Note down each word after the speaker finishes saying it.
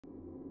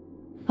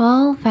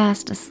Fall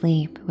fast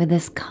asleep with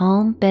this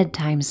calm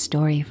bedtime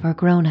story for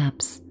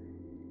grown-ups.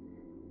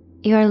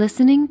 You are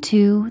listening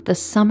to The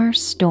Summer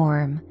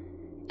Storm,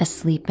 a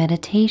sleep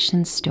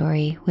meditation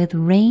story with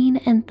rain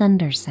and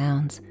thunder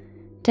sounds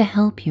to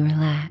help you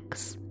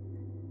relax.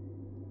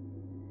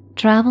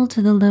 Travel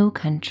to the Low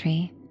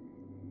Country,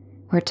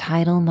 where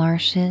tidal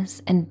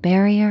marshes and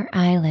barrier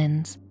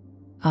islands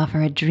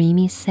offer a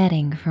dreamy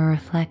setting for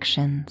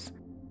reflections.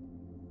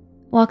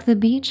 Walk the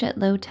beach at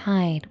low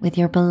tide with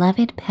your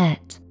beloved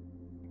pet,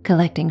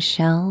 collecting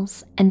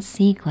shells and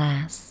sea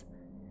glass.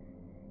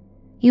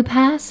 You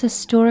pass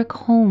historic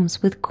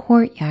homes with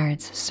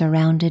courtyards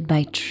surrounded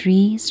by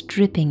trees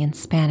dripping in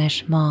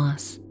Spanish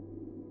moss.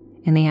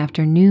 In the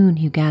afternoon,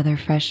 you gather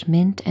fresh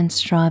mint and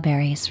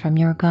strawberries from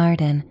your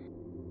garden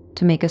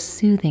to make a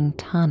soothing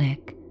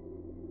tonic.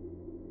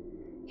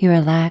 You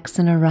relax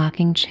in a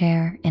rocking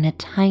chair in a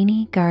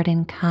tiny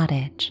garden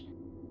cottage.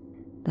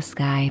 The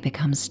sky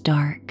becomes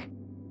dark,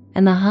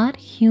 and the hot,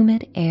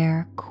 humid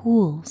air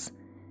cools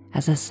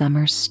as a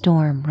summer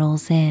storm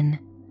rolls in.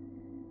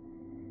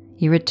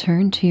 You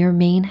return to your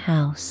main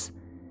house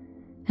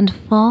and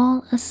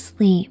fall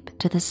asleep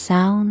to the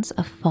sounds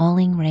of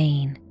falling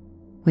rain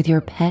with your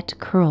pet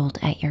curled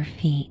at your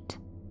feet.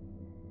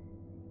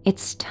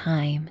 It's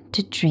time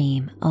to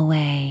dream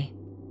away.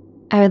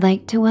 I would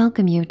like to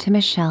welcome you to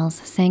Michelle's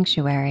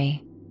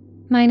Sanctuary.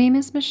 My name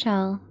is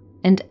Michelle,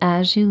 and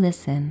as you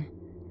listen,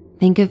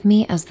 think of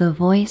me as the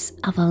voice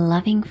of a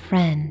loving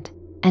friend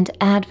and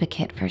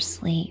advocate for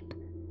sleep.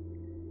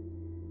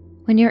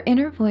 When your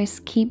inner voice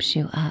keeps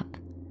you up,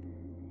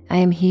 I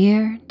am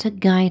here to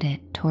guide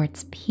it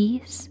towards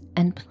peace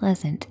and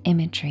pleasant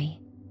imagery.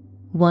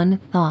 One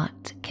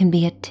thought can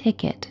be a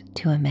ticket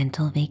to a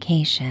mental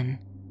vacation.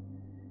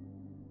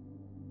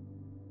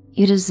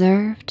 You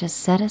deserve to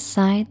set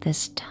aside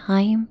this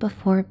time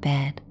before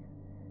bed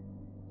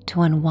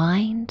to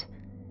unwind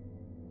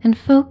and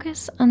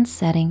focus on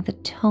setting the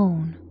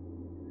tone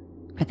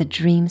for the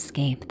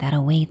dreamscape that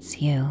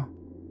awaits you.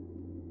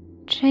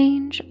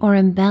 Change or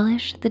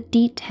embellish the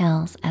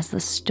details as the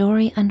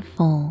story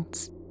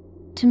unfolds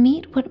to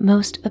meet what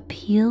most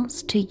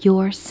appeals to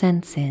your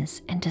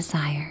senses and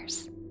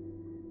desires.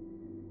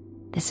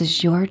 This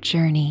is your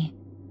journey,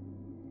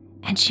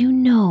 and you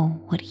know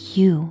what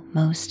you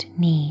most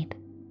need.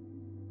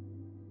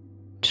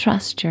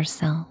 Trust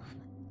yourself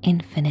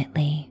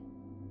infinitely.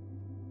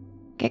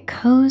 Get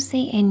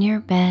cozy in your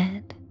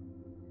bed.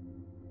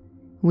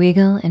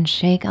 Wiggle and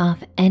shake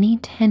off any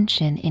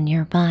tension in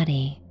your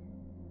body.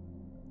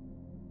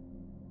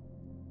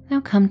 Now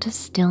come to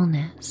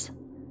stillness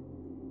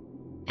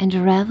and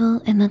revel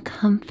in the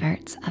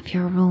comforts of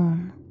your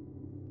room.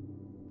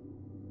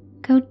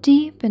 Go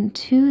deep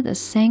into the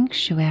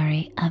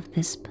sanctuary of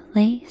this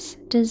place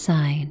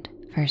designed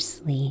for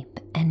sleep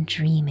and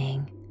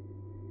dreaming.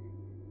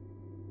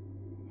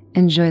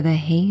 Enjoy the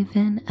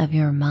haven of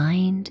your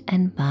mind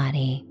and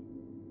body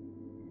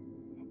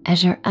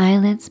as your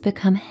eyelids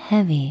become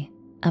heavy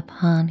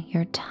upon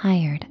your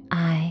tired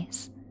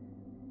eyes,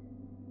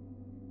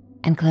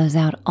 and close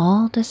out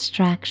all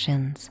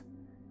distractions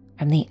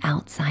from the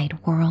outside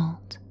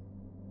world.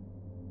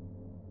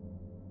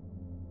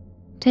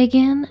 Take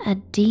in a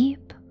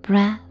deep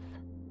breath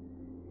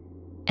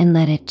and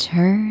let it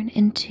turn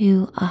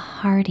into a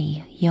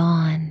hearty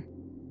yawn.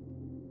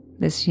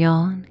 This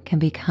yawn can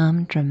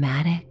become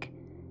dramatic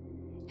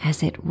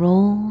as it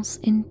rolls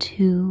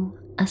into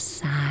a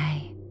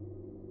sigh.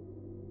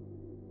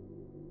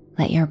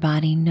 Let your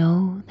body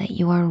know that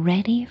you are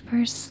ready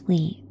for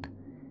sleep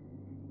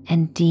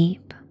and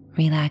deep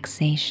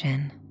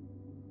relaxation.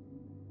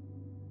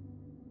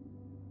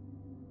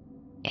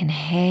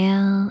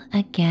 Inhale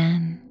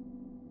again.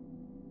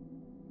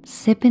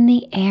 Sip in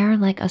the air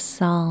like a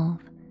salve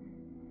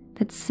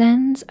that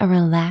sends a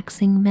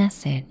relaxing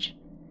message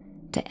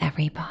to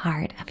every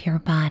part of your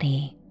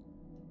body.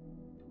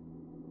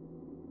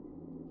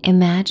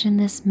 Imagine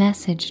this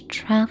message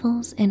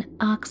travels in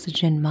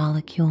oxygen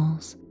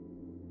molecules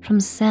from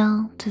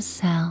cell to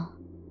cell,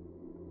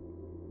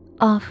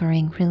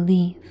 offering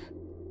relief.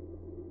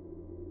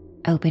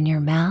 Open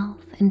your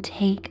mouth and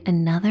take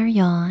another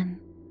yawn,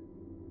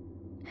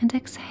 and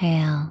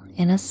exhale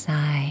in a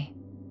sigh.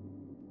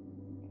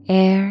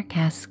 Air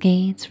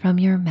cascades from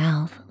your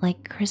mouth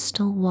like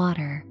crystal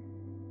water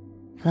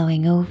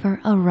flowing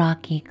over a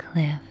rocky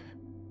cliff.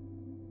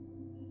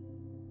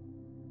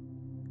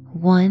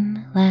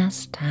 One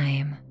last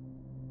time.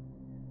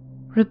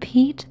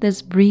 Repeat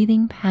this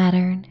breathing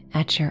pattern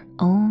at your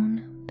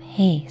own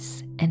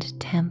pace and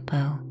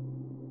tempo.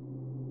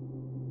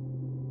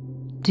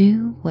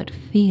 Do what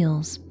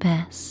feels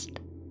best.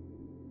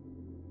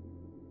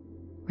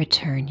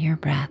 Return your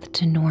breath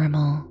to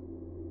normal.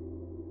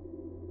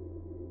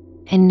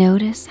 And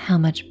notice how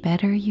much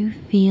better you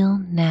feel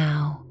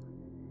now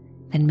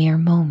than mere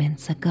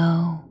moments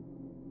ago.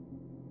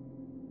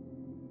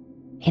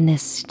 In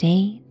this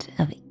state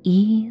of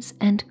ease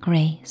and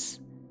grace,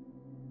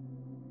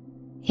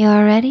 you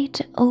are ready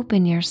to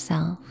open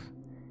yourself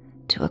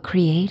to a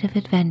creative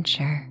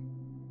adventure.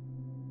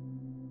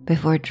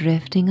 before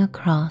drifting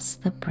across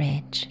the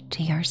bridge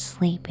to your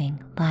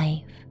sleeping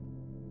life.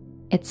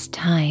 It's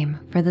time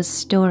for the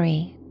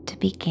story to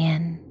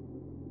begin.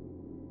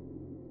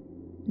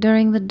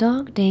 During the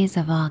dog days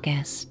of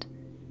August,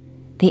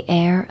 the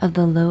air of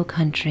the low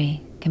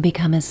country can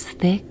become as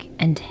thick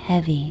and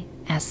heavy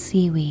as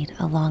seaweed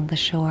along the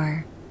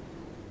shore.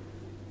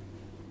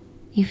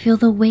 You feel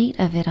the weight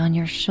of it on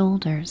your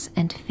shoulders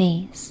and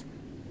face,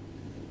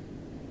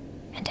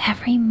 and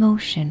every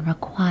motion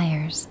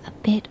requires a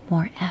bit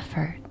more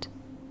effort.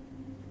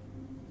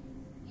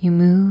 You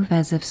move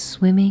as if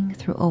swimming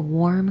through a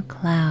warm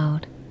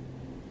cloud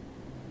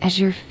as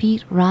your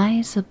feet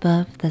rise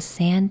above the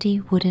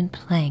sandy wooden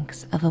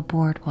planks of a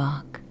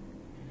boardwalk.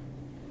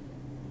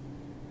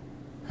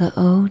 The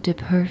eau de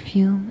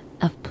perfume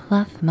of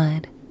pluff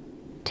mud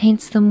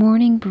taints the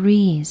morning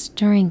breeze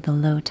during the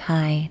low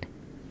tide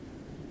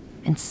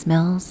and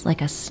smells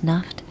like a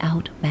snuffed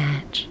out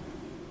match.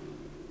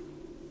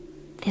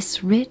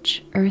 This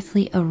rich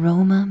earthly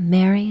aroma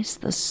marries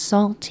the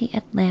salty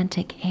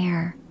Atlantic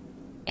air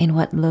in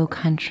what Low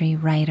Country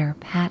writer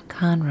Pat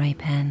Conroy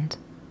penned,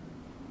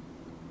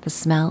 the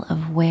smell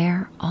of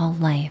where all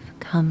life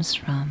comes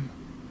from.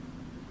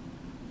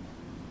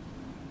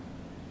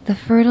 The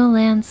fertile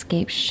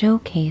landscape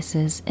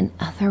showcases an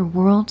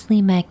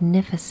otherworldly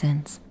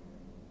magnificence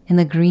in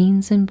the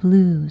greens and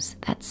blues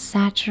that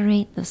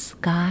saturate the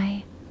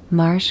sky,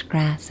 marsh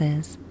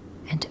grasses,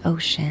 and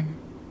ocean.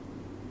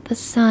 The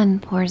sun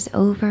pours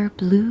over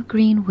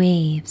blue-green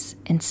waves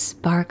in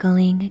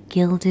sparkling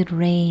gilded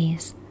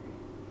rays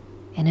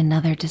in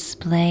another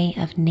display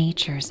of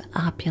nature's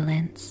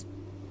opulence.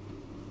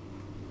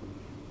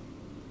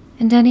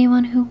 And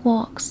anyone who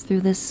walks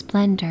through this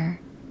splendor,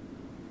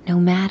 no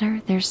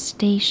matter their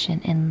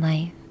station in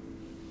life,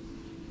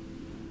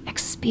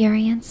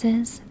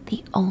 experiences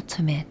the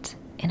ultimate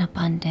in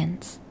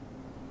abundance.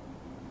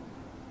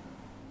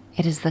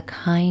 It is the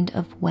kind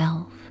of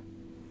wealth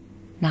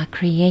not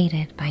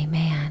created by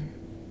man.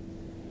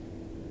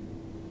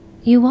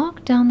 You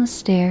walk down the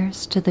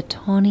stairs to the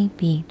tawny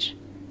beach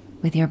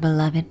with your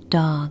beloved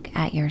dog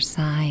at your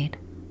side.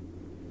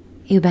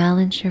 You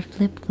balance your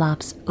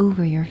flip-flops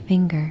over your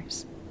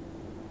fingers,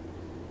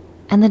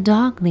 and the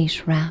dog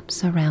leash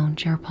wraps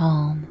around your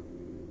palm.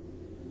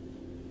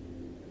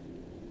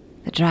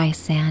 The dry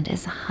sand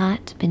is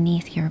hot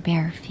beneath your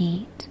bare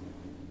feet.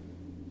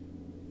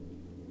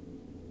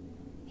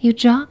 You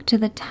jog to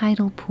the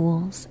tidal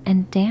pools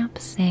and damp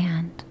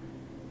sand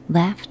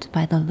left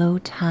by the low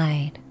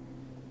tide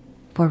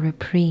for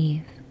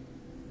reprieve.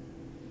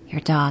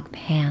 Your dog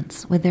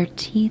pants with their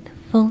teeth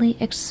fully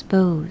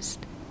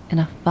exposed in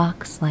a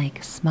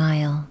fox-like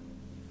smile.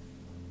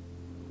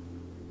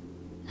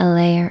 A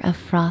layer of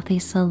frothy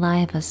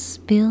saliva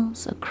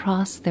spills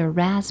across their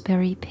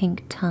raspberry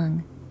pink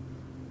tongue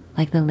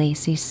like the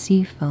lacy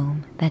sea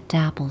foam that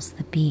dapples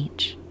the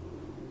beach.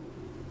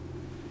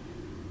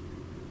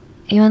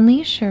 You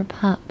unleash your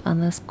pup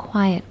on this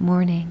quiet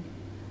morning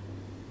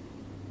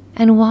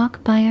and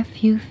walk by a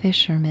few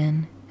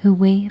fishermen who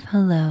wave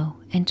hello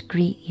and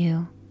greet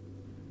you.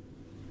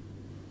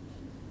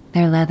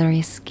 Their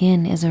leathery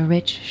skin is a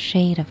rich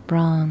shade of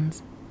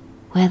bronze,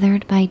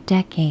 weathered by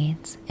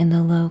decades in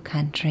the low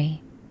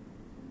country.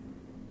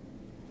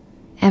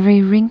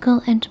 Every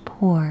wrinkle and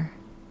pore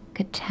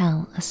could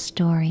tell a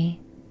story.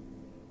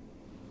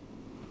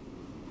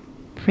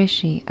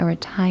 Frishy, a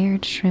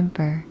retired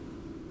shrimper,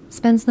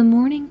 spends the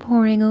morning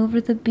poring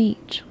over the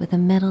beach with a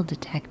metal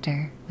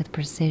detector with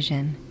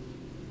precision.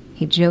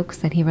 He jokes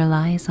that he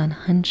relies on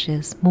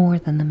hunches more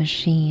than the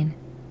machine.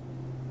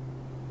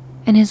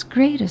 And his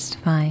greatest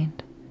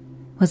find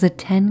was a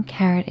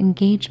 10-carat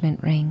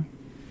engagement ring,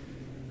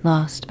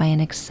 lost by an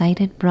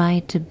excited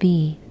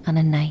bride-to-be on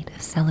a night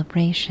of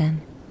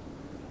celebration.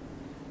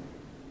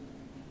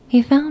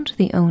 He found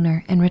the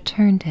owner and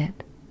returned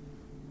it,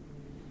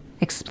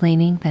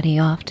 explaining that he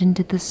often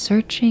did the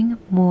searching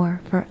more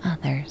for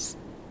others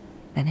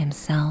than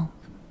himself.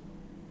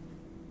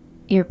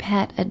 Your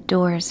pet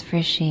adores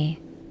Frishy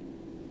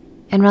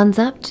and runs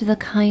up to the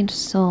kind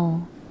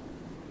soul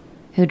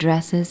who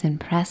dresses in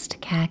pressed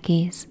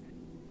khakis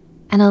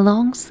and a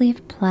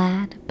long-sleeved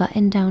plaid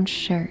button-down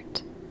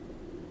shirt,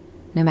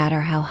 no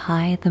matter how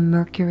high the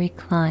mercury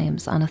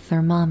climbs on a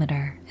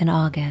thermometer in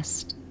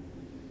August.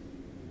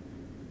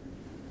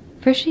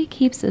 Frishy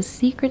keeps a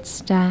secret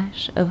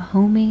stash of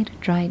homemade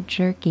dried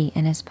jerky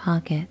in his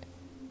pocket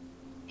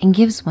and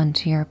gives one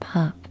to your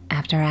pup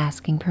after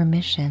asking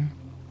permission,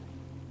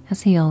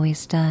 as he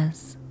always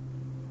does.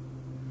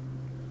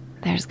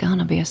 There's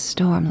gonna be a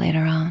storm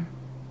later on.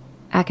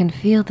 I can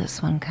feel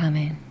this one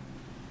coming,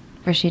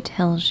 Frishy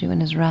tells you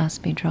in his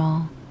raspy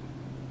drawl.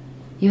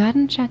 You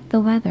hadn't checked the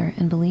weather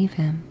and believe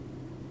him.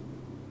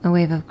 A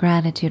wave of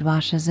gratitude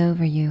washes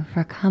over you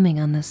for coming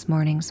on this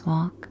morning's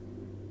walk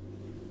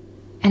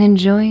and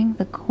enjoying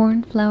the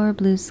cornflower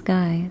blue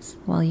skies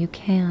while you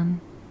can.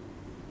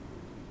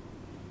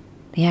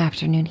 The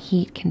afternoon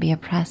heat can be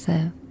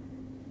oppressive,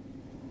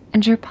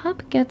 and your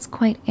pup gets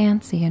quite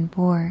antsy and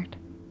bored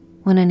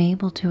when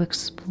unable to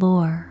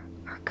explore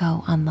or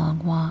go on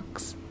long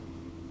walks.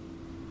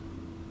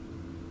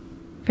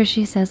 for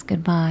she says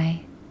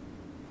goodbye,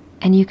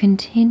 and you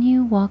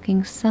continue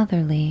walking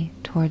southerly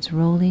towards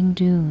rolling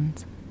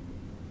dunes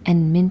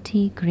and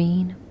minty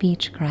green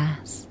beach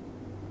grass.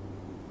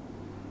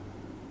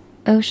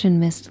 Ocean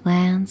mist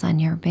lands on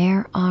your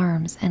bare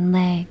arms and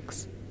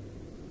legs.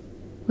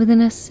 With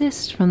an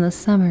assist from the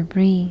summer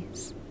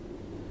breeze,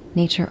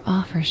 nature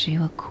offers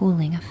you a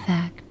cooling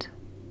effect.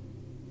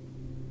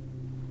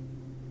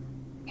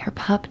 Your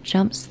pup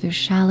jumps through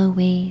shallow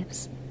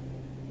waves,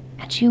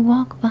 and you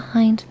walk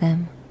behind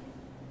them,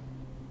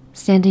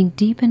 standing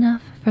deep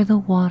enough for the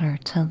water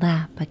to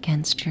lap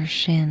against your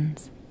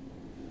shins.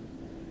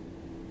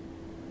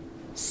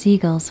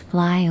 Seagulls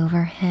fly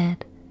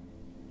overhead,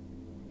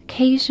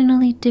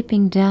 occasionally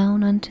dipping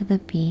down onto the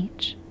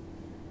beach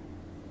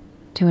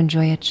to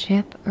enjoy a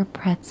chip or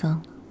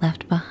pretzel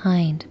left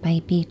behind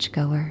by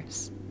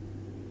beachgoers.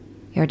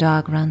 Your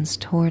dog runs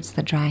towards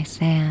the dry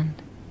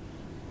sand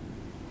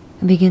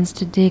and begins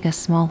to dig a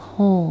small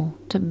hole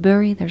to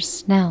bury their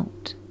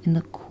snout in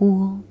the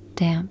cool,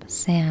 damp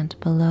sand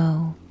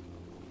below.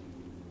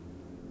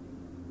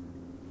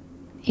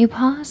 You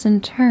pause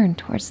and turn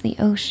towards the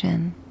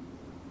ocean.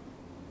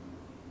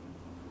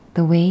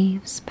 The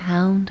waves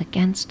pound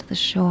against the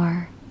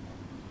shore,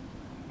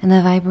 and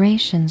the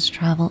vibrations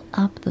travel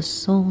up the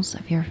soles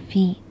of your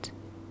feet.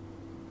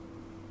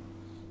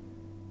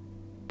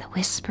 The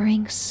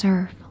whispering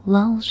surf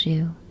lulls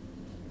you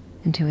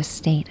into a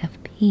state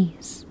of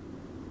peace,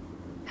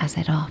 as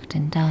it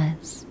often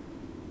does.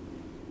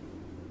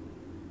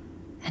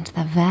 And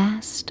the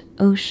vast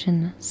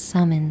ocean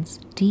summons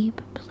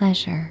deep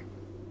pleasure,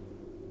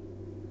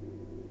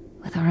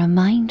 with a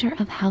reminder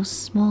of how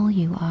small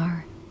you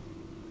are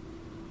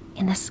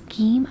in the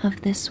scheme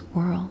of this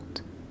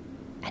world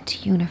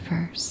and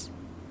universe.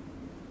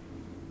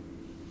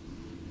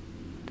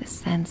 The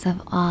sense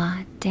of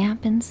awe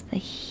dampens the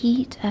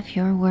heat of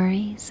your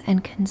worries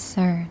and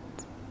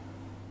concerns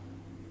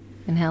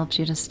and helps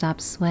you to stop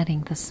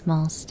sweating the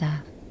small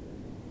stuff.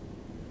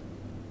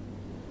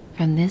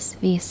 From this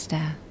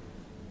vista,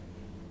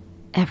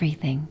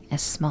 everything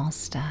is small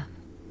stuff.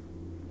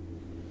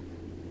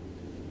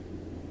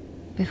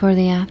 Before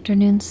the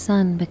afternoon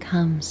sun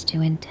becomes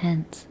too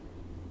intense,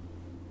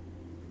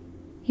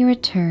 you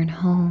return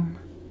home.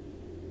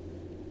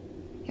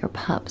 Your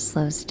pup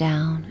slows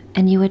down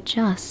and you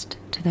adjust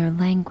to their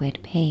languid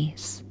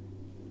pace.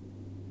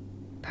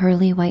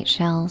 Pearly white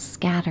shells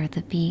scatter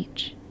the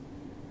beach,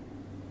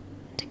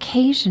 and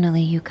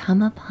occasionally you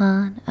come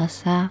upon a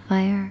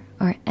sapphire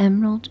or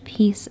emerald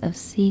piece of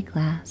sea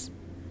glass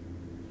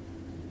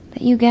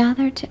that you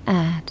gather to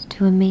add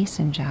to a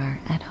mason jar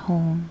at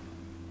home.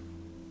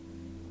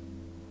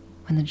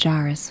 When the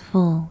jar is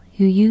full,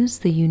 you use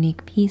the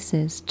unique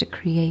pieces to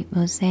create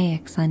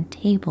mosaics on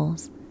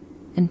tables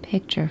and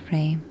picture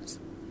frames.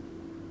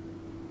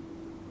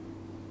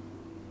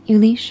 You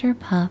leash your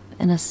pup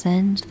and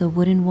ascend the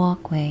wooden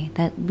walkway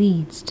that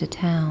leads to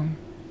town.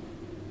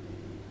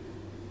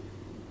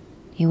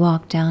 You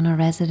walk down a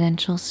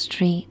residential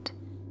street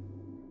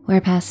where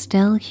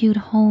pastel-hued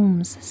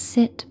homes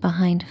sit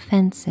behind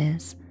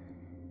fences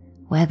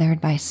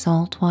weathered by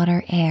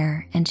saltwater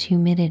air and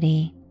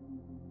humidity.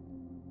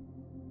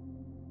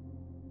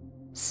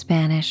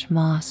 Spanish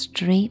moss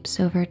drapes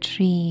over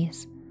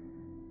trees,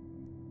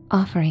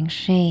 offering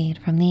shade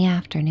from the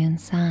afternoon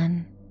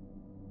sun.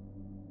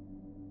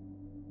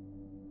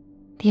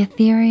 The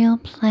ethereal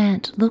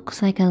plant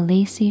looks like a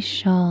lacy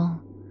shawl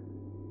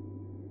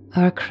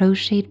or a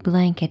crocheted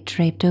blanket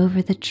draped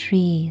over the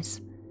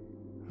trees,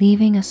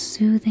 leaving a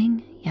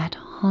soothing yet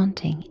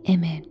haunting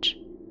image.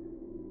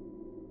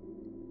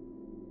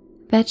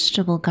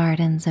 Vegetable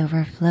gardens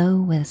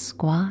overflow with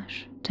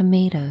squash,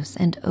 tomatoes,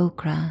 and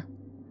okra.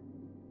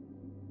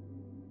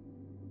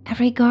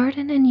 Every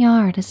garden and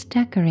yard is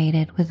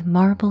decorated with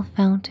marble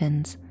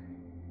fountains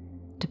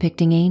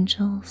depicting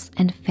angels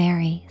and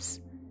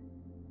fairies,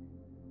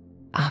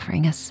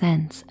 offering a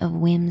sense of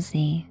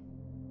whimsy.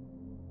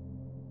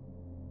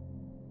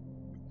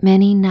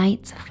 Many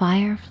nights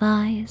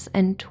fireflies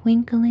and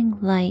twinkling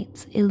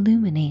lights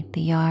illuminate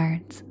the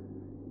yards.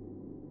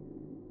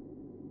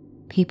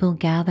 People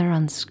gather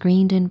on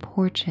screened-in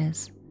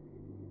porches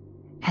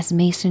as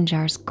mason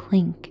jars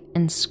clink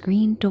and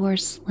screen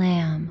doors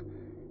slam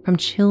from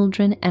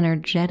children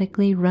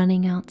energetically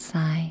running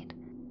outside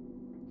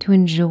to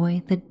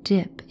enjoy the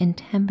dip in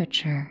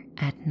temperature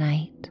at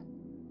night.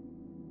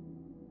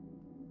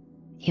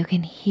 You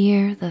can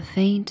hear the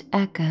faint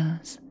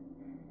echoes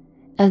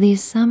of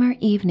these summer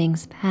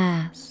evenings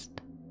past,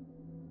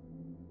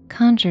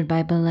 conjured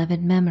by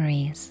beloved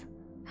memories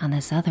on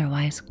this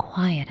otherwise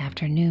quiet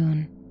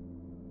afternoon.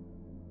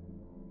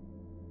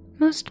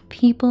 Most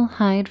people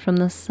hide from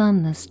the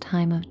sun this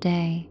time of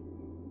day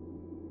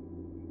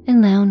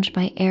and lounge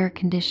by air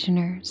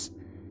conditioners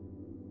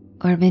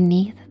or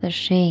beneath the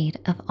shade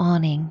of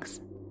awnings.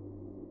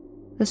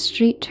 The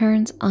street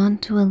turns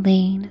onto a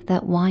lane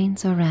that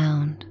winds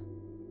around.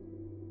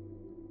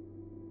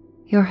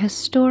 Your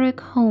historic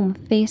home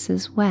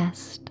faces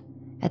west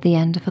at the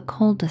end of a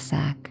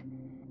cul-de-sac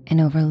and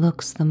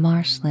overlooks the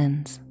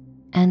marshlands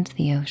and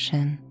the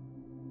ocean.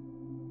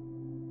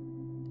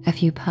 A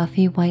few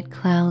puffy white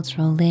clouds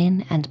roll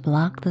in and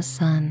block the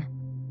sun,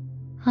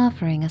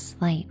 offering a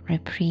slight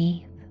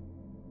reprieve.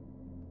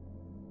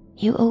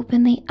 You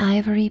open the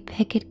ivory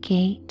picket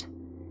gate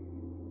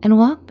and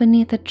walk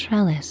beneath a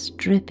trellis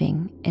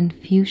dripping in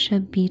fuchsia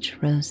beach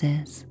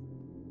roses.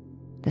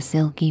 The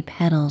silky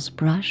petals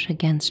brush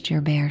against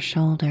your bare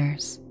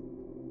shoulders.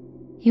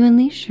 You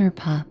unleash your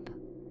pup,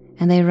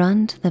 and they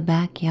run to the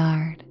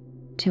backyard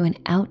to an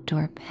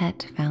outdoor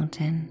pet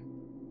fountain.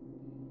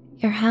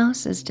 Your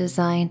house is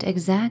designed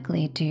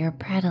exactly to your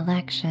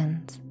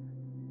predilections,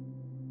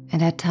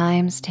 and at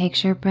times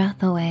takes your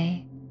breath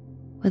away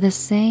with the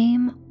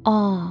same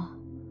awe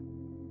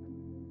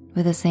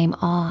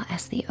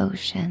as the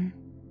ocean.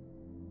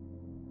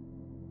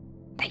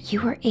 That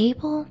you were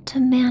able to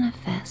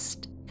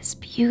manifest this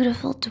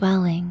beautiful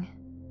dwelling,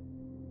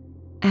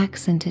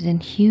 accented in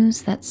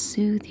hues that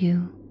soothe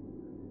you,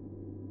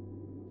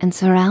 and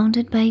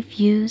surrounded by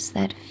views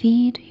that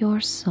feed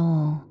your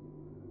soul,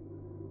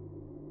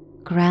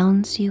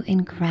 grounds you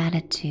in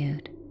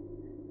gratitude,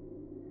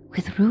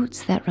 with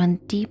roots that run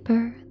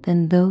deeper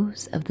than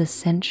those of the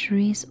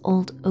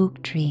centuries-old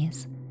oak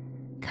trees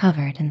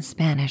covered in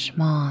Spanish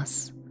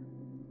moss.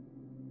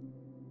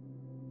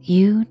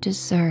 You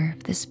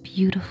deserve this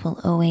beautiful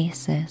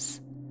oasis,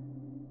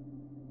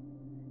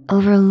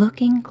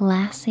 overlooking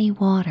glassy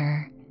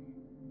water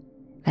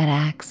that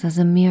acts as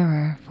a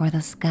mirror for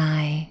the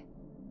sky.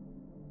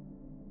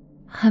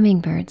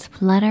 Hummingbirds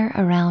flutter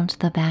around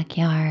the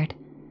backyard,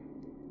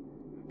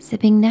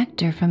 sipping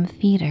nectar from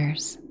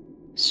feeders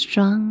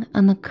strung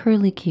on the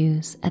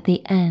curlicues at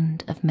the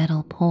end of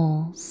metal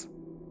poles.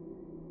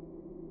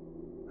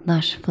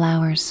 Lush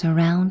flowers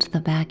surround the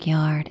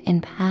backyard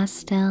in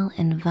pastel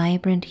and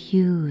vibrant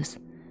hues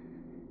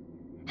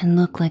and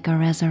look like a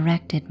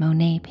resurrected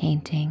Monet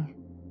painting.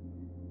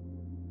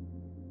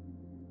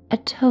 A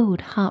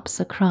toad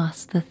hops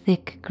across the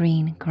thick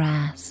green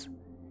grass,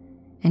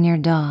 and your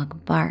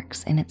dog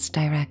barks in its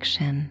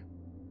direction.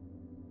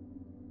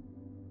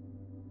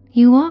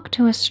 You walk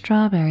to a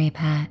strawberry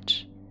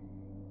patch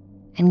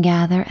and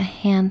gather a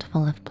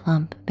handful of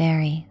plump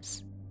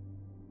berries.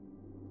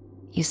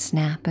 You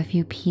snap a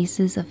few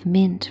pieces of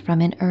mint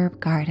from an herb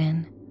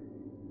garden,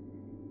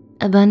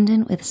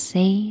 abundant with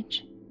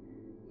sage,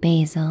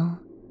 basil,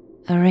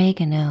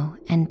 oregano,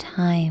 and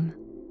thyme.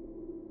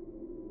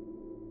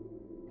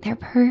 Their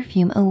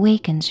perfume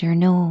awakens your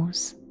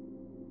nose.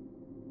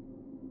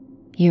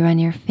 You run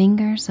your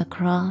fingers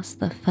across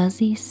the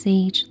fuzzy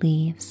sage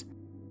leaves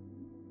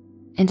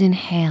and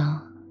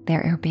inhale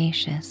their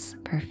herbaceous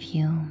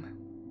perfume.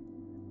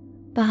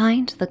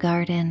 Behind the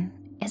garden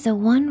is a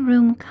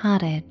one-room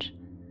cottage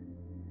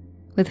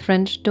with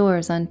French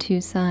doors on two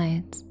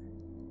sides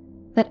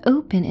that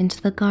open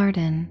into the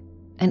garden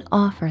and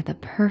offer the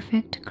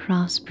perfect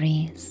cross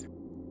breeze.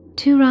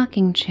 2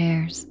 rocking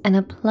chairs and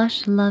a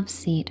plush love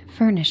seat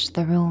furnish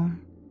the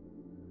room.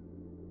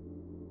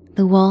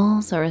 The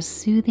walls are a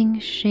soothing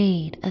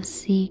shade of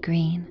sea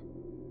green.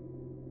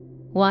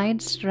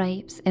 Wide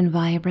stripes and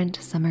vibrant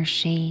summer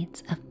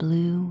shades of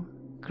blue,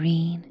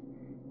 green,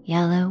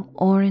 yellow,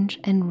 orange,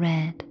 and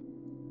red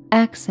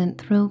accent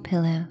throw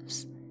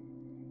pillows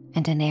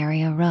and an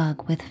area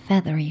rug with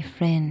feathery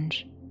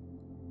fringe.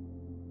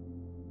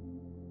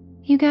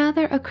 You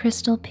gather a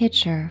crystal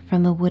pitcher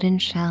from a wooden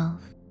shelf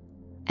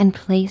and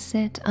place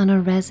it on a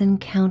resin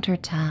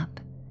countertop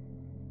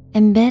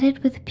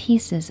embedded with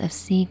pieces of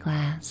sea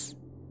glass.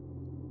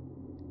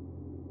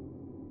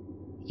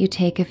 You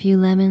take a few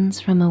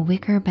lemons from a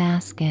wicker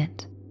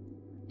basket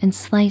and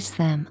slice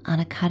them on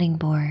a cutting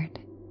board.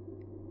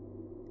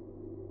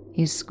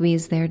 You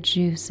squeeze their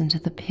juice into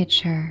the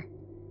pitcher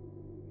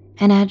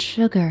and add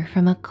sugar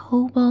from a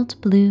cobalt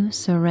blue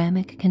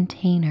ceramic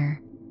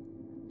container,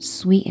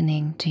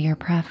 sweetening to your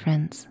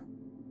preference,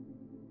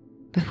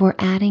 before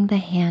adding the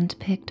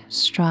hand-picked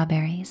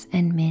strawberries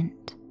and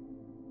mint.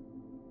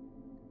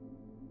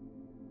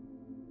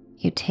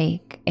 You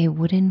take a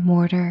wooden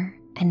mortar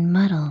and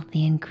muddle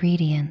the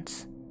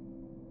ingredients.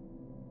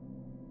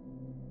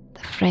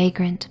 The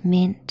fragrant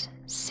mint,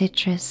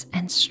 citrus,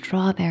 and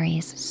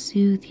strawberries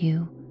soothe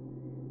you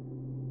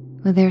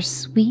with their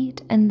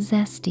sweet and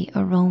zesty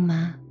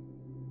aroma.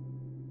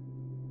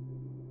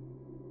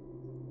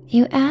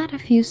 You add a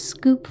few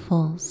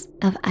scoopfuls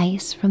of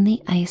ice from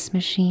the ice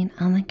machine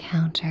on the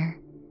counter,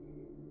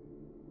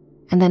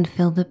 and then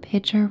fill the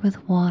pitcher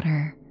with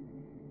water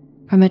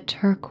from a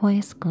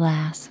turquoise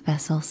glass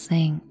vessel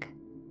sink.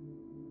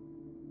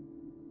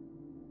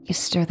 You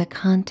stir the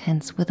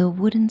contents with a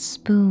wooden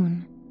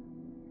spoon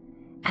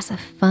as a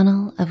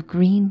funnel of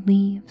green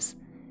leaves,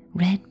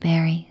 red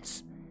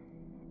berries,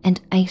 and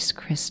ice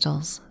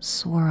crystals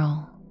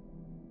swirl.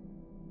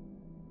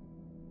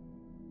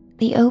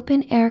 The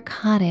open-air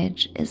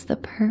cottage is the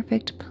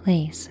perfect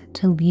place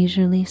to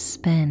leisurely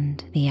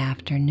spend the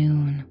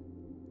afternoon.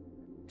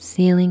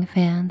 Ceiling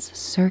fans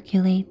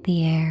circulate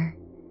the air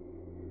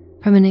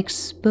from an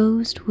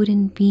exposed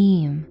wooden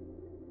beam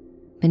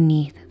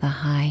beneath the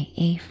high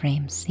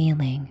A-frame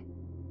ceiling.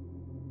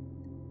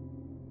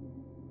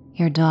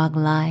 Your dog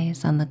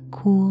lies on the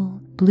cool,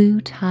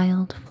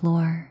 blue-tiled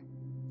floor.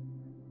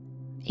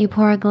 You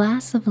pour a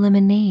glass of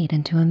lemonade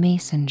into a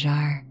mason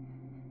jar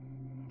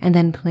and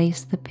then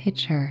place the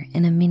pitcher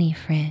in a mini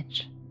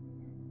fridge.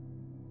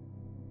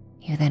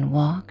 You then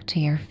walk to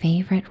your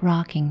favorite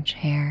rocking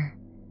chair.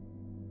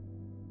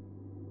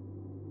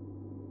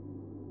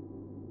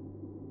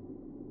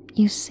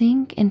 You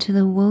sink into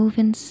the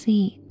woven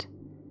seat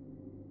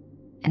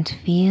and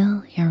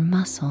feel your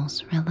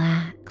muscles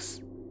relax.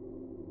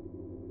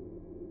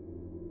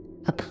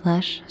 A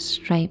plush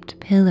striped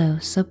pillow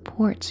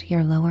supports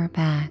your lower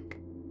back.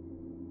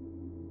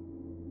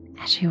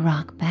 As you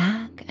rock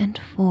back and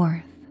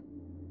forth,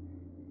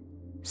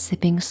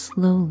 sipping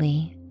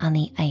slowly on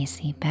the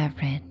icy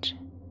beverage.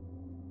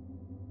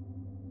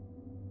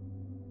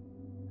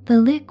 The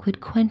liquid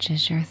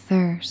quenches your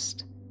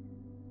thirst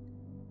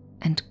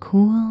and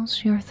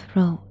cools your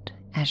throat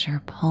as your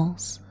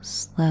pulse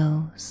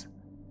slows.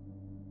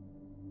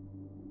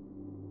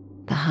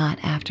 The hot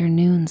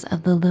afternoons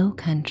of the Low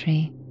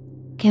Country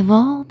give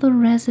all the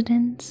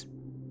residents,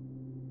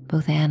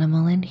 both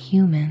animal and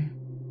human,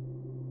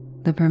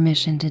 the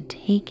permission to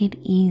take it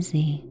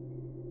easy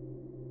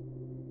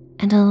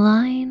and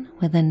align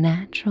with the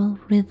natural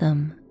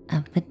rhythm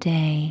of the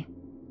day.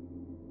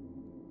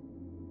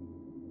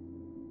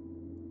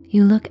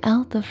 You look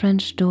out the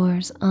French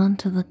doors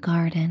onto the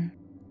garden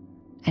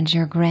and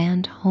your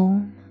grand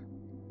home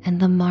and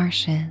the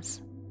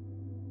marshes.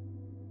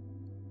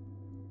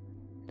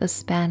 The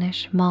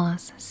Spanish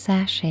moss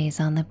sashays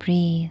on the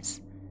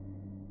breeze,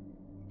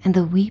 and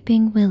the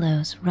weeping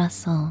willows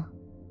rustle.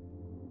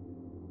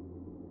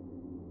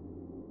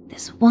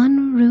 This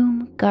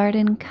one-room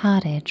garden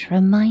cottage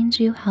reminds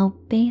you how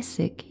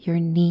basic your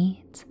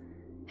needs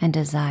and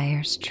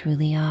desires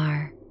truly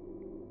are.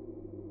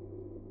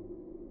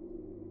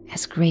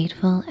 As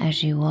grateful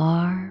as you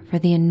are for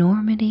the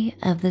enormity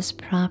of this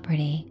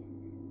property,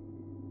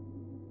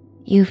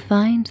 you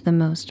find the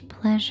most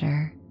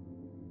pleasure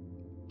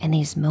in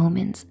these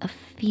moments of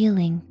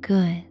feeling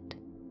good,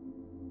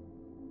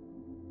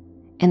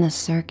 in the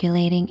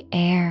circulating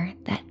air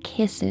that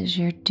kisses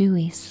your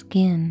dewy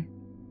skin,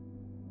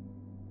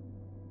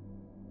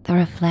 the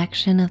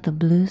reflection of the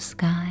blue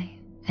sky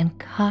and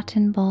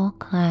cotton ball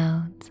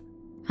clouds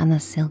on the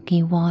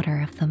silky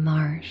water of the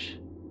marsh,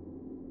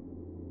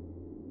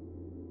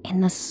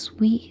 in the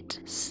sweet,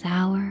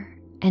 sour,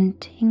 and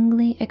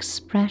tingly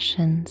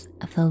expressions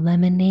of the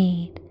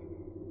lemonade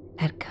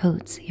that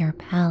coats your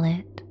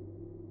palate.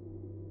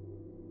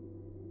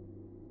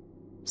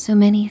 So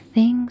many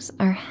things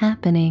are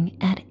happening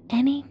at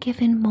any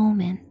given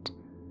moment,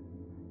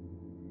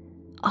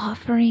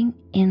 offering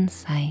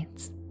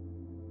insights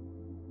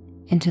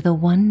into the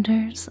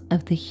wonders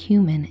of the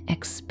human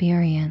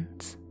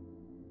experience.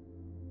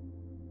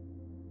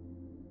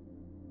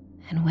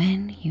 And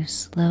when you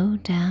slow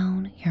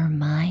down your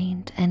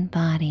mind and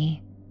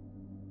body,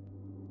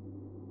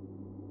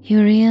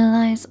 you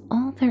realize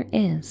all there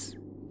is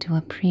to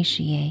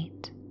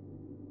appreciate.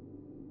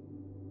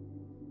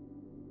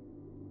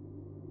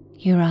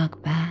 You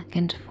rock back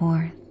and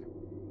forth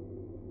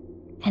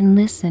and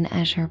listen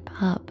as your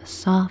pup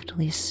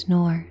softly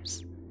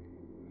snores,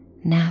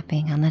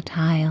 napping on the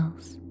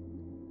tiles.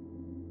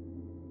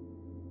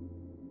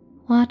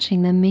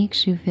 Watching them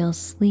makes you feel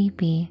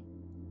sleepy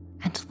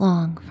and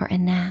long for a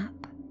nap.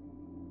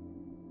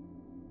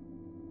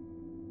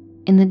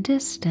 In the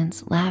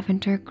distance,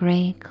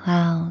 lavender-gray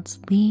clouds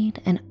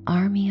lead an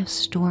army of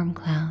storm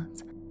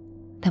clouds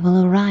that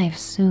will arrive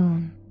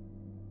soon.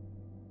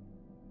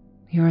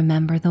 You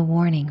remember the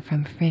warning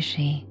from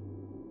Frishy.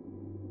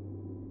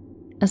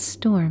 A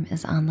storm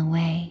is on the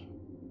way.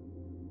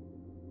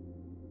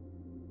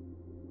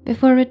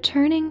 Before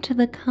returning to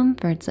the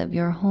comforts of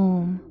your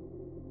home,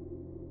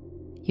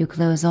 you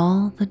close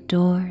all the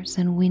doors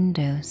and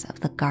windows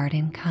of the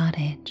garden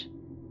cottage.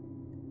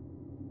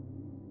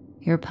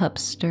 Your pup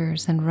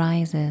stirs and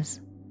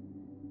rises,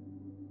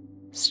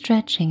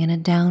 stretching in a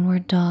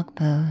downward dog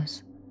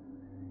pose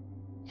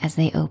as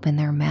they open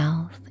their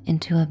mouth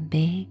into a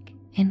big,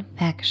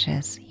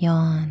 infectious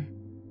yawn.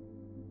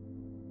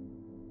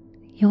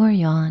 Your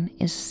yawn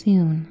is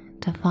soon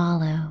to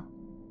follow.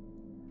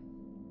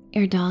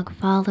 Your dog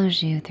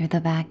follows you through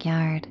the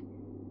backyard,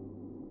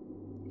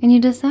 and you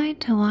decide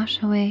to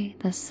wash away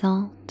the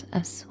salt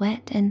of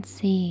sweat and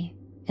sea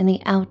in the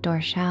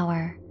outdoor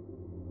shower.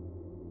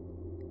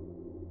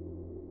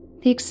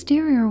 The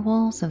exterior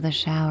walls of the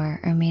shower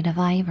are made of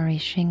ivory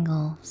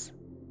shingles.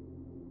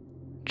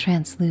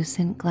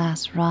 Translucent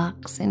glass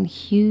rocks in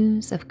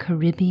hues of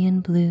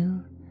Caribbean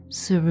blue,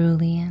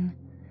 cerulean,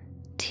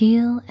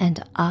 teal,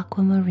 and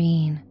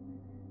aquamarine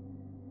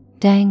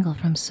dangle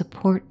from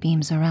support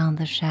beams around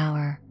the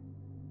shower,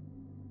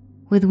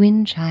 with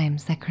wind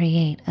chimes that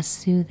create a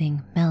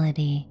soothing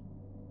melody.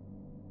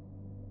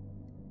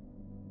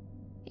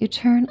 You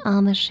turn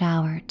on the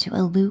shower to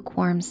a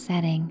lukewarm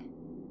setting,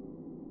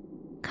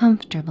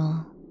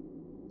 comfortable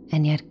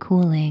and yet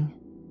cooling.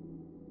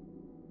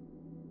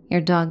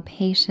 Your dog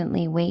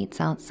patiently waits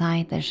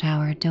outside the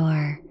shower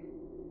door,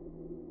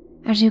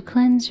 as you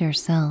cleanse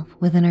yourself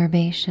with an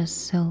herbaceous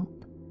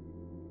soap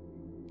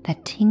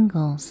that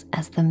tingles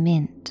as the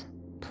mint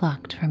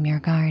plucked from your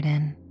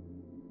garden.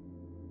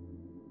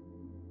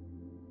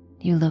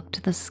 You look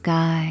to the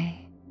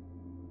sky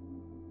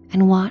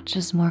and watch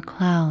as more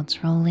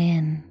clouds roll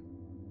in.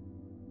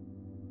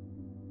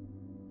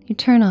 You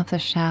turn off the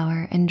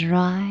shower and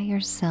dry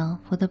yourself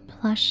with a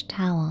plush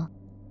towel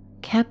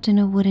kept in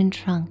a wooden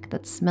trunk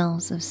that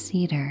smells of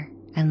cedar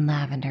and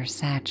lavender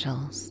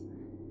satchels.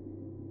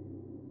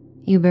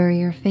 You bury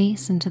your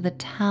face into the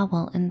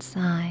towel and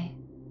sigh.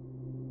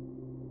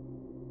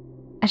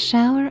 A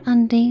shower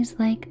on days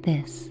like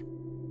this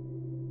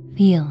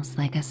feels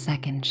like a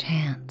second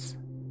chance.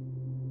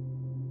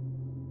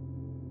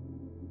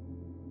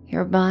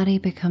 Your body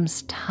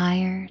becomes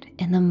tired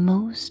in the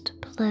most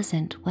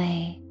pleasant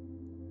way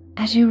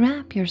as you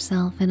wrap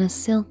yourself in a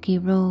silky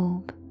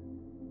robe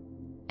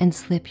and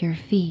slip your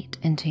feet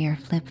into your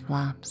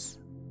flip-flops.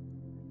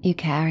 You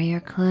carry your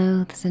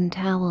clothes and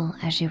towel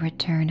as you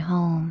return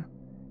home,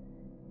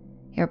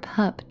 your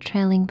pup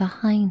trailing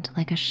behind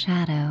like a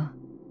shadow.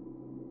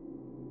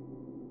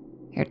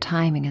 Your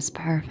timing is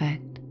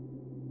perfect.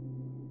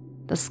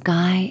 The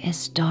sky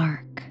is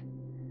dark.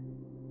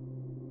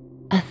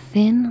 A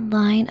thin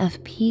line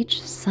of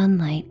peach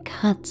sunlight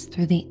cuts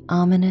through the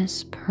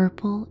ominous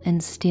purple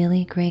and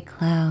steely gray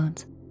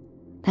clouds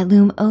that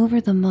loom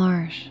over the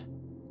marsh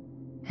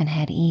and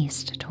head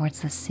east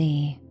towards the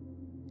sea.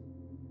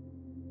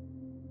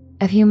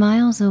 A few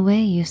miles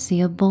away, you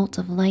see a bolt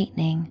of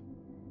lightning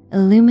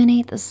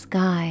illuminate the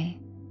sky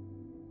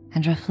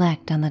and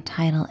reflect on the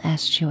tidal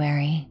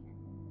estuary.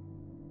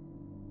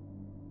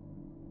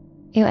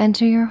 You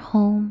enter your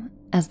home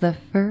as the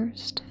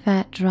first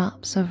fat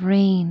drops of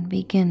rain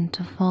begin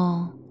to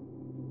fall.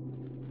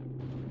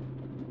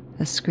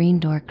 The screen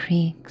door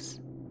creaks,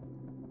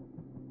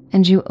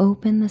 and you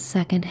open the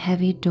second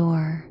heavy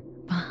door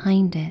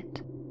behind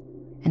it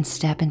and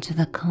step into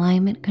the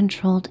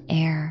climate-controlled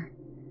air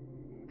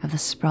of the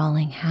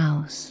sprawling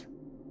house.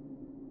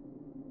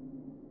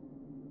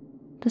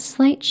 The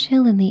slight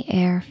chill in the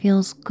air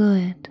feels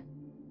good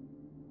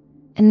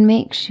and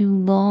makes you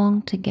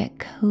long to get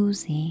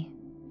cozy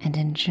and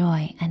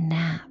enjoy a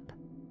nap.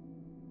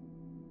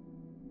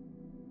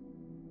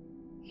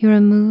 You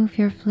remove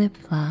your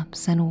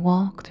flip-flops and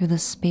walk through the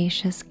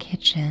spacious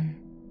kitchen.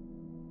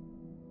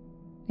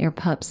 Your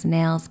pup's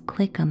nails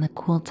click on the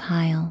cool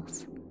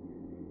tiles,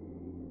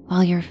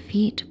 while your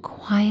feet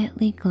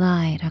quietly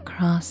glide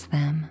across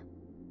them.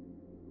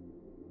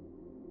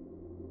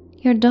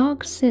 Your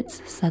dog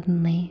sits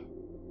suddenly,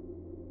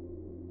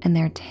 and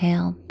their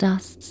tail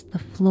dusts the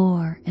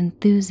floor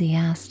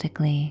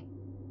enthusiastically.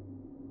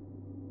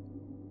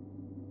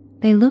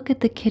 They look at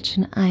the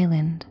kitchen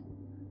island,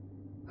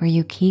 where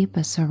you keep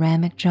a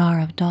ceramic jar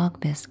of dog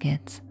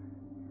biscuits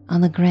on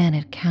the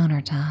granite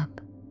countertop.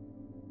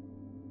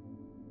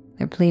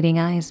 Their pleading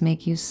eyes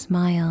make you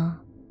smile,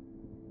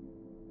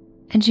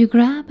 and you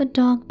grab a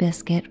dog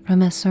biscuit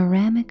from a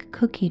ceramic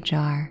cookie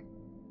jar.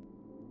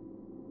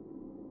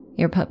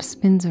 Your pup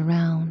spins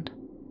around,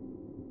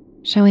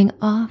 showing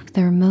off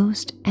their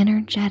most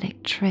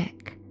energetic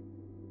trick,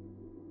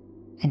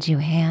 and you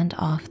hand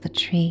off the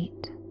treat.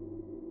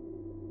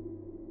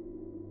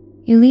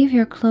 You leave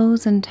your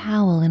clothes and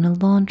towel in a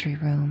laundry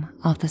room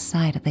off the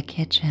side of the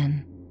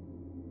kitchen.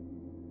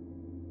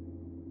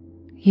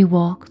 You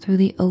walk through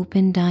the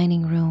open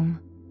dining room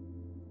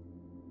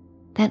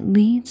that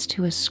leads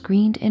to a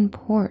screened-in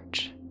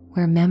porch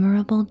where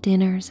memorable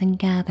dinners and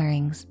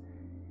gatherings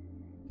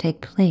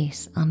take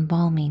place on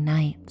balmy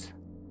nights.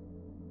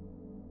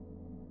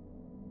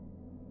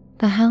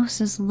 The house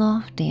is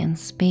lofty and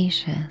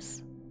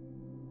spacious,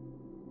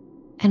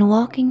 and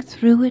walking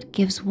through it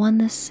gives one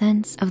the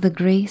sense of the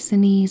grace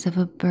and ease of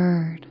a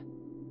bird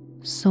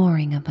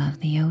soaring above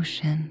the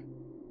ocean.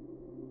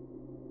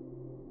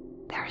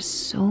 There is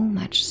so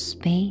much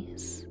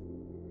space,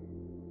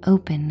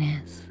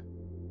 openness,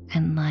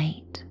 and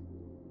light.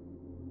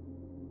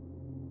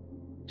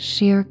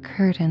 Sheer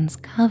curtains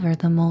cover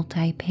the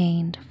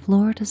multi-paned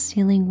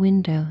floor-to-ceiling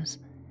windows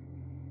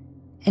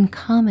and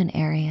common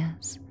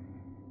areas,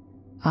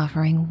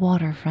 offering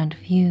waterfront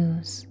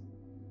views.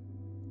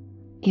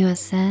 You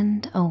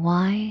ascend a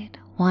wide,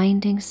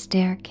 winding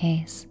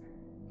staircase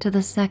to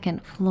the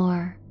second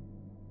floor,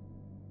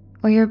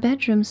 where your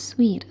bedroom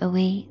suite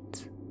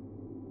awaits.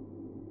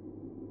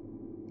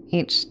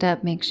 Each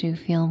step makes you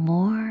feel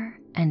more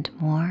and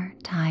more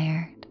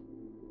tired.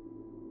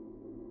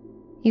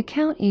 You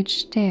count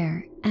each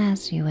stair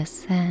as you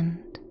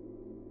ascend.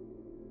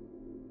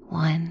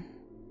 1,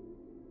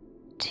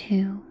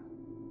 2,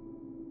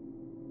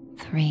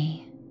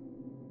 3,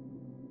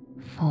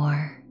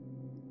 4.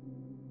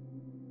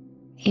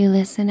 You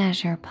listen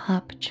as your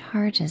pup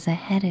charges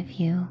ahead of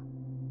you.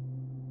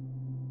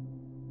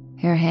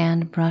 Your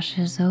hand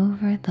brushes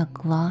over the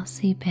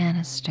glossy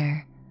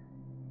banister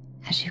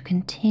as you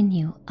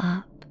continue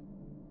up.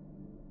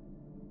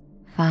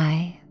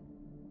 5,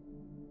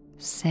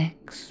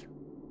 6,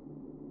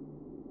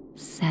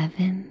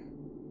 7,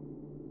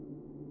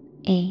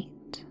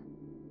 8,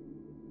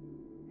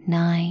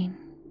 9.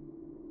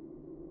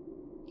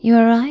 You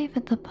arrive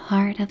at the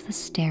part of the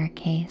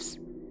staircase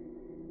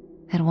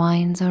that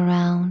winds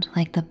around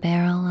like the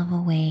barrel of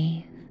a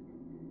wave.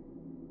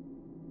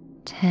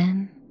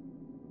 10,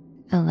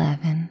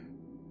 11,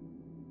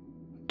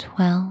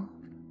 12,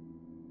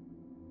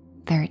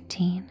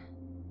 13,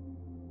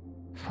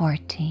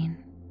 14.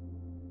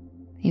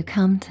 You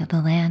come to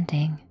the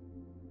landing.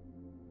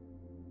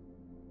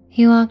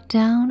 You walk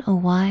down a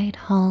wide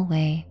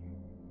hallway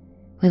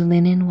with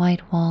linen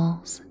white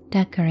walls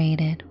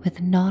decorated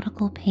with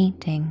nautical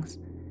paintings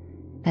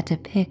that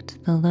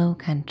depict the Low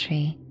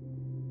Country.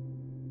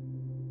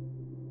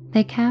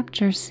 They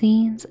capture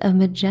scenes of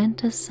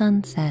magenta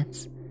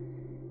sunsets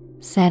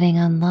setting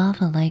on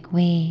lava-like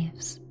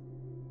waves,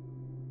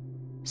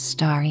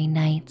 starry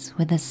nights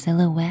with a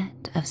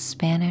silhouette of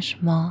Spanish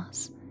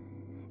moss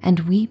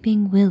and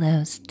weeping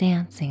willows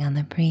dancing on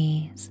the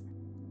breeze,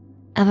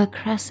 of a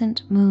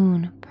crescent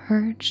moon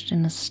perched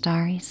in a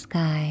starry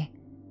sky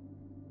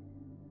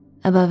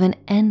above an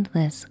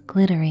endless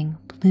glittering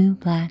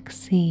blue-black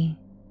sea.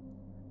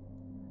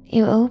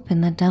 You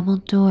open the double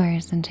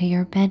doors into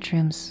your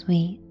bedroom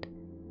suite,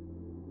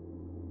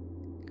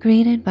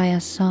 greeted by a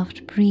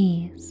soft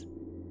breeze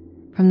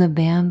from the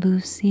bamboo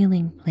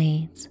ceiling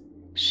blades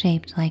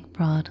shaped like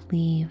broad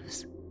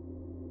leaves.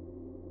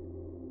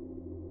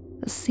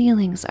 The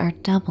ceilings are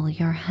double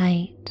your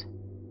height.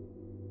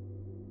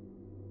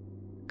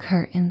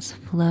 Curtains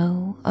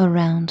flow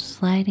around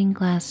sliding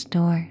glass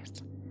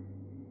doors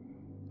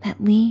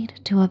that lead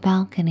to a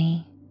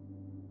balcony.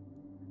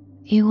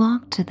 You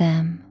walk to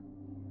them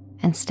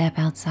and step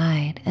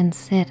outside and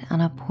sit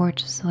on a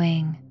porch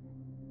swing.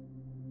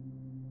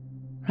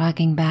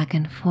 Rocking back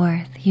and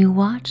forth, you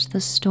watch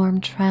the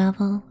storm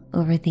travel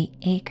over the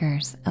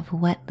acres of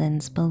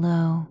wetlands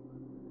below.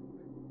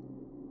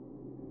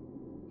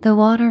 The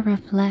water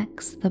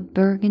reflects the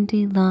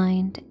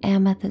burgundy-lined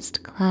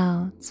amethyst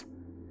clouds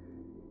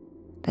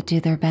that do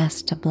their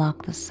best to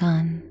block the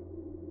sun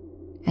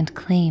and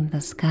claim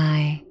the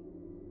sky.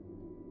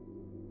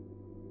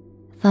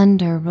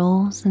 Thunder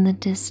rolls in the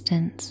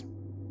distance,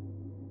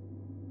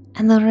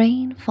 and the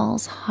rain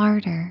falls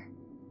harder,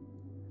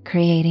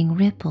 creating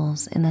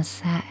ripples in the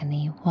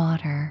satiny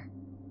water.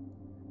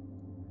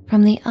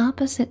 From the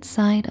opposite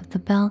side of the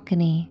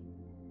balcony,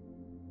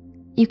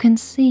 you can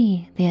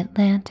see the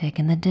Atlantic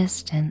in the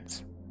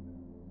distance,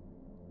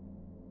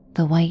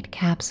 the white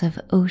caps of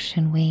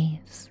ocean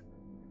waves,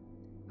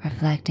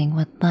 reflecting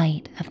what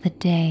light of the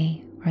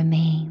day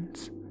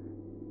remains.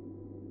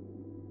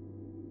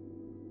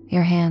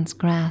 Your hands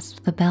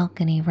grasp the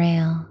balcony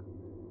rail,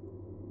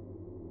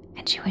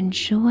 and you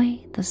enjoy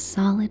the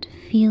solid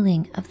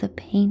feeling of the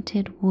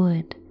painted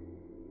wood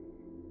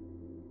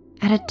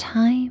at a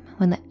time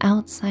when the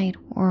outside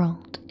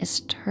world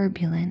is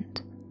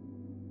turbulent.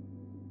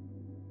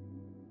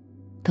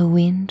 The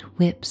wind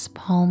whips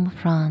palm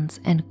fronds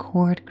and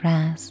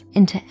cordgrass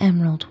into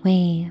emerald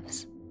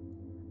waves.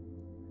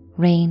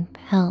 Rain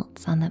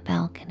pelts on the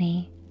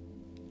balcony,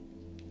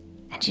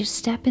 and you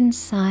step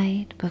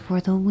inside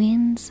before the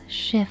winds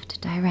shift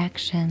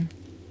direction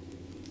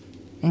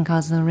and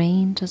cause the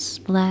rain to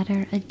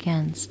splatter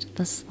against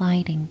the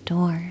sliding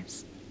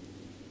doors.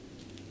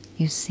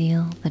 You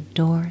seal the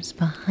doors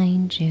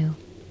behind you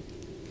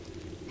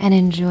and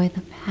enjoy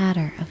the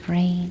patter of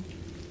rain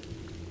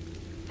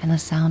and the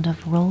sound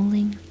of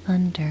rolling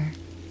thunder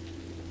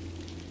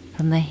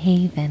from the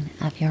haven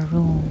of your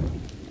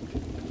room.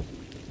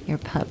 Your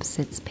pup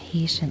sits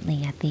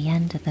patiently at the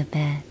end of the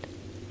bed,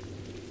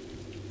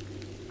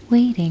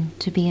 waiting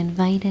to be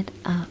invited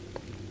up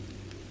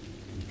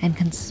and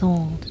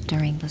consoled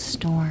during the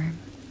storm.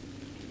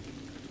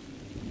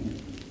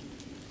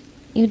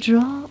 You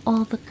draw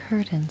all the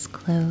curtains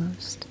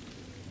closed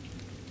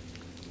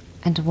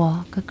and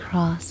walk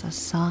across a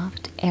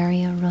soft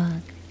area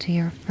rug to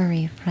your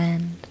furry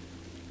friend.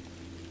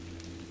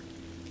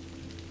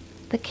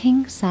 The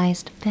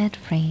king-sized bed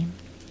frame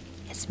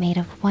is made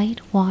of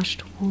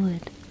whitewashed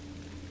wood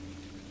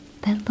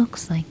that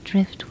looks like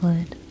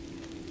driftwood.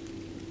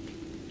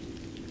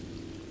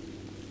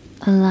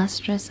 A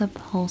lustrous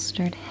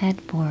upholstered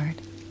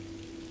headboard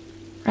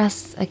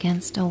rests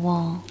against a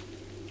wall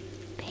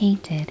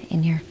painted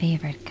in your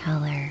favorite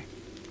color.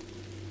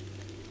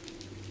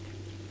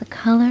 The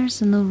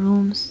colors in the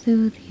room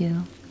soothe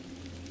you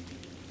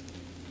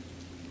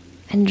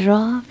and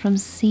draw from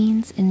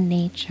scenes in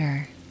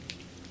nature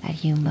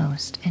that you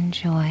most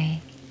enjoy.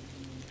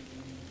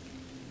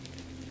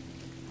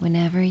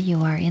 Whenever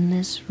you are in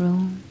this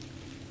room,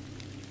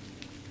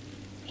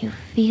 you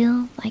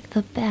feel like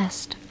the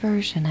best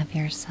version of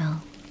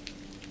yourself.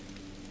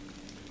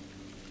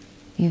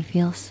 You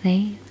feel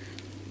safe.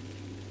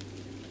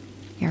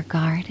 Your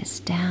guard is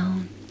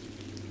down.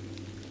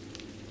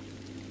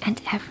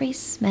 And every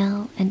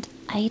smell and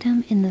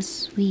item in the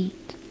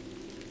suite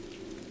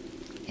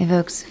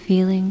evokes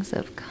feelings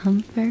of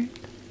comfort,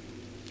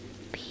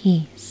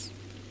 peace,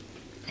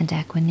 and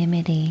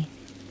equanimity.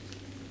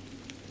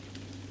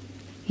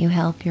 You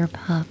help your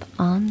pup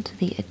onto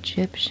the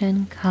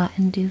Egyptian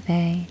cotton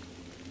duvet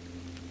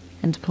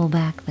and pull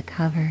back the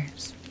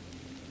covers.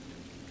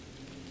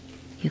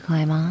 You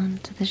climb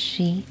onto the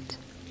sheet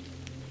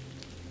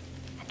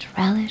and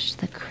relish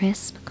the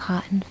crisp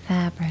cotton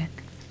fabric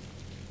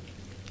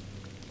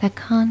that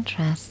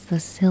contrasts the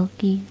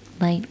silky,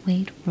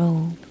 lightweight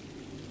robe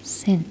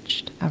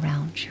cinched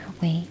around your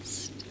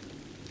waist.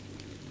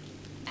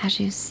 As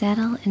you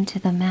settle into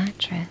the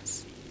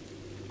mattress,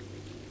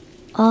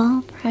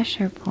 all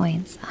pressure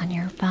points on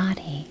your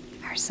body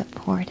are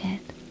supported.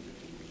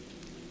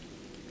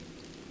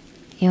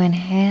 You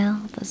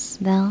inhale the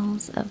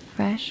smells of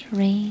fresh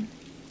rain,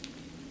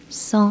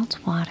 salt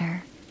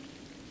water,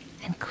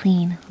 and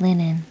clean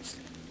linens.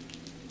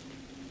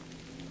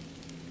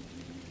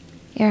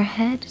 Your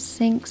head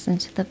sinks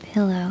into the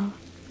pillow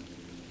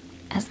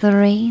as the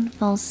rain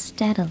falls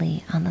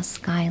steadily on the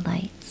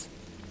skylights.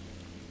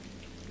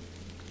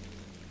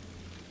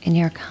 In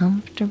your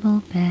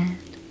comfortable bed,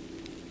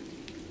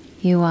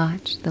 you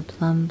watch the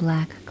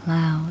plum-black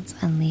clouds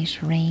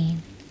unleash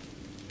rain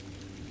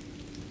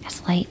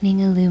as lightning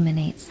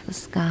illuminates the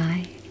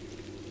sky.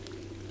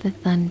 The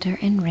thunder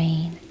and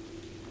rain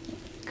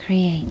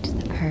create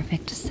the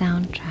perfect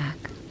soundtrack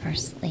for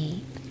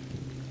sleep.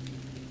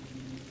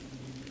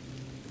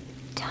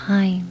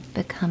 Time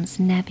becomes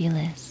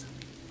nebulous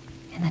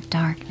in the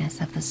darkness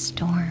of the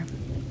storm,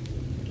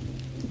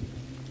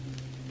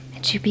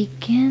 and you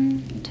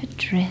begin to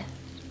drift,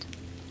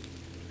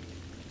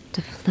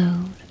 to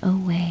float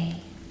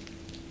away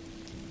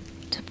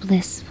to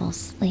blissful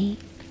sleep.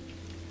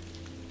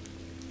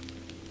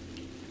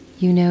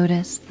 You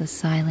notice the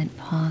silent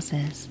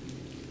pauses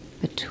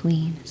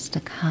between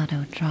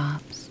staccato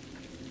drops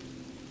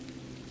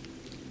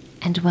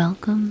and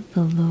welcome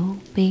the low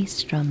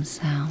bass drum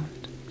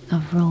sound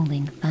of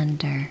rolling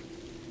thunder.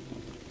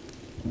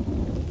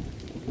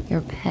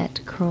 Your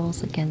pet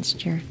curls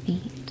against your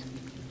feet,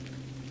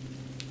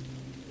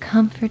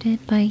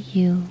 comforted by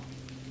you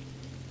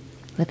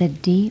with a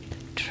deep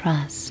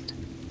trust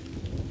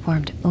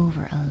formed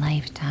over a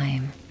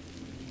lifetime.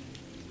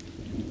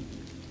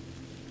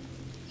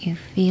 You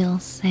feel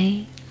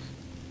safe,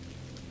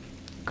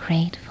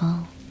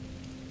 grateful,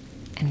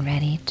 and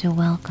ready to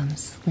welcome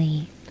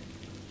sleep.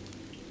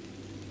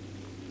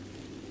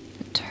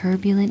 The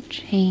turbulent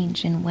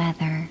change in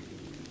weather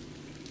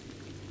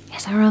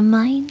is a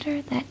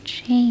reminder that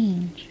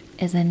change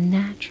is a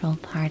natural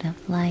part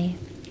of life.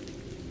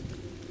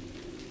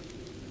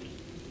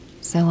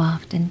 So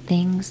often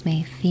things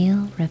may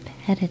feel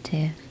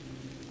repetitive,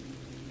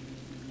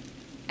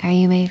 or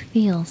you may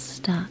feel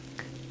stuck.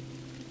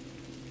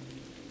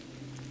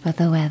 But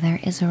the weather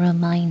is a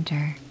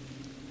reminder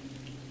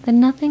that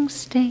nothing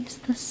stays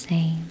the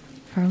same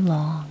for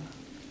long.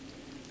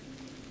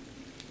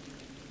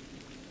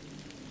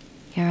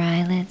 Your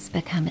eyelids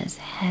become as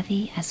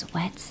heavy as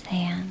wet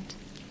sand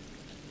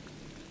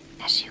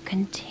as you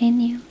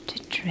continue to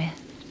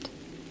drift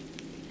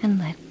and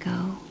let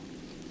go.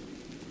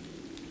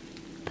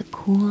 The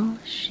cool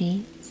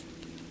sheets,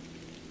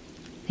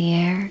 the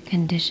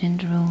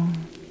air-conditioned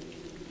room,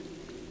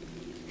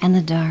 and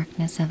the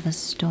darkness of the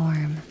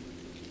storm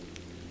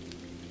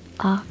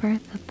offer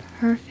the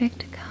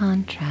perfect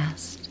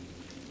contrast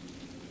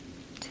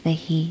to the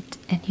heat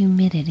and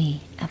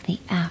humidity of the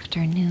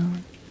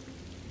afternoon.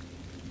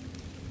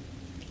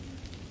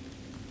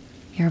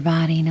 Your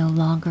body no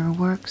longer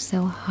works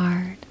so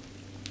hard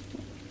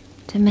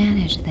to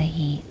manage the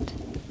heat,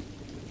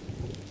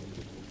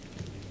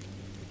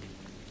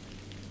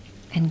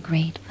 and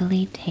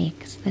gratefully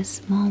takes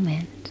this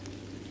moment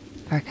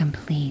for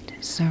complete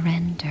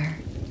surrender.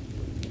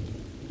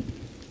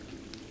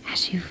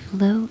 As you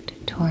float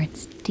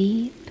towards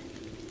deep,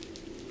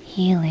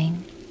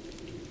 healing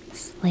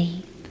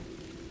sleep,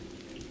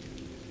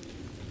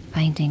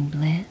 finding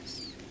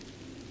bliss,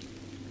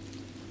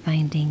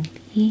 finding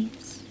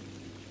peace,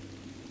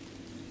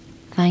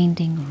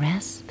 finding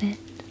respite,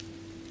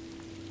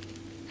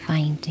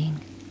 finding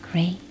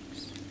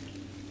grace,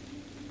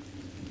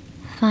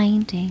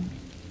 finding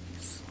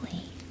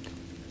sleep.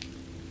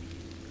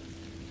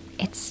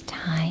 It's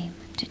time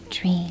to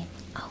dream.